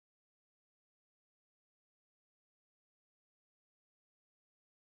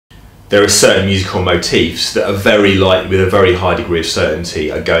there are certain musical motifs that are very likely, with a very high degree of certainty,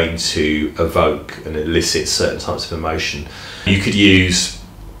 are going to evoke and elicit certain types of emotion. You could use,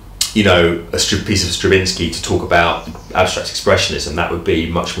 you know, a piece of Stravinsky to talk about abstract expressionism. That would be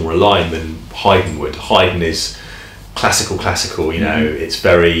much more aligned than Haydn would. Haydn is classical, you know, it's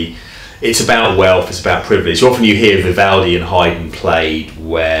about wealth, it's about privilege. Often you hear Vivaldi and Haydn played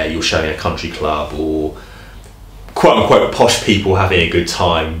where you're showing a country club or quote unquote posh people having a good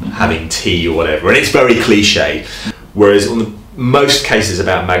time, having tea or whatever, and it's very cliched. Whereas on most cases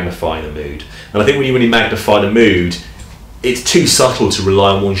about magnifying the mood. And I think when you really magnify the mood, it's too subtle to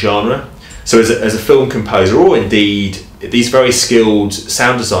rely on one genre. So as a film composer, or indeed these very skilled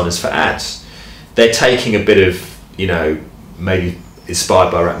sound designers for ads, they're taking a bit of, you know, maybe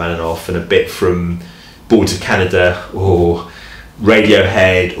inspired by Rachmaninoff and a bit from Boards of Canada or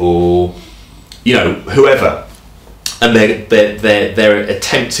Radiohead or, you know, whoever, and they're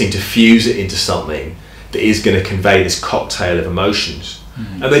attempting to fuse it into something that is going to convey this cocktail of emotions,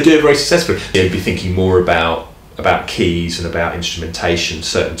 and they do it very successfully. You'd be thinking more about keys and about instrumentation,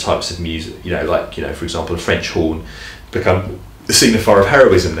 certain types of music, you know, like, you know, for example, a French horn become the signifier of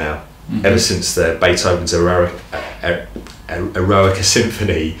heroism now, ever since the Beethoven's Eroica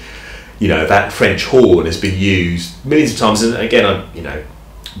Symphony. You know, that French horn has been used millions of times, and again,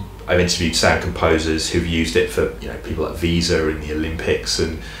 I've interviewed sound composers who've used it for, you know, people like Visa in the Olympics,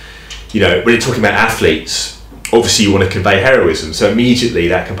 and, you know, when you're talking about athletes, obviously you want to convey heroism, so immediately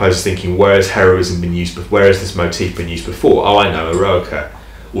that composer's thinking, where has heroism been used, where has this motif been used before? Oh, I know, Eroica,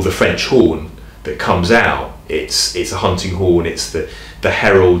 or the French horn that comes out, it's a hunting horn, it's the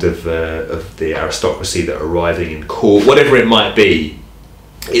herald of the aristocracy that are arriving in court, whatever it might be.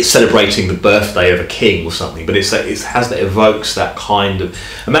 It's celebrating the birthday of a king or something, but it evokes that kind of,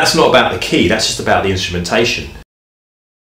 and that's not about the key, that's just about the instrumentation.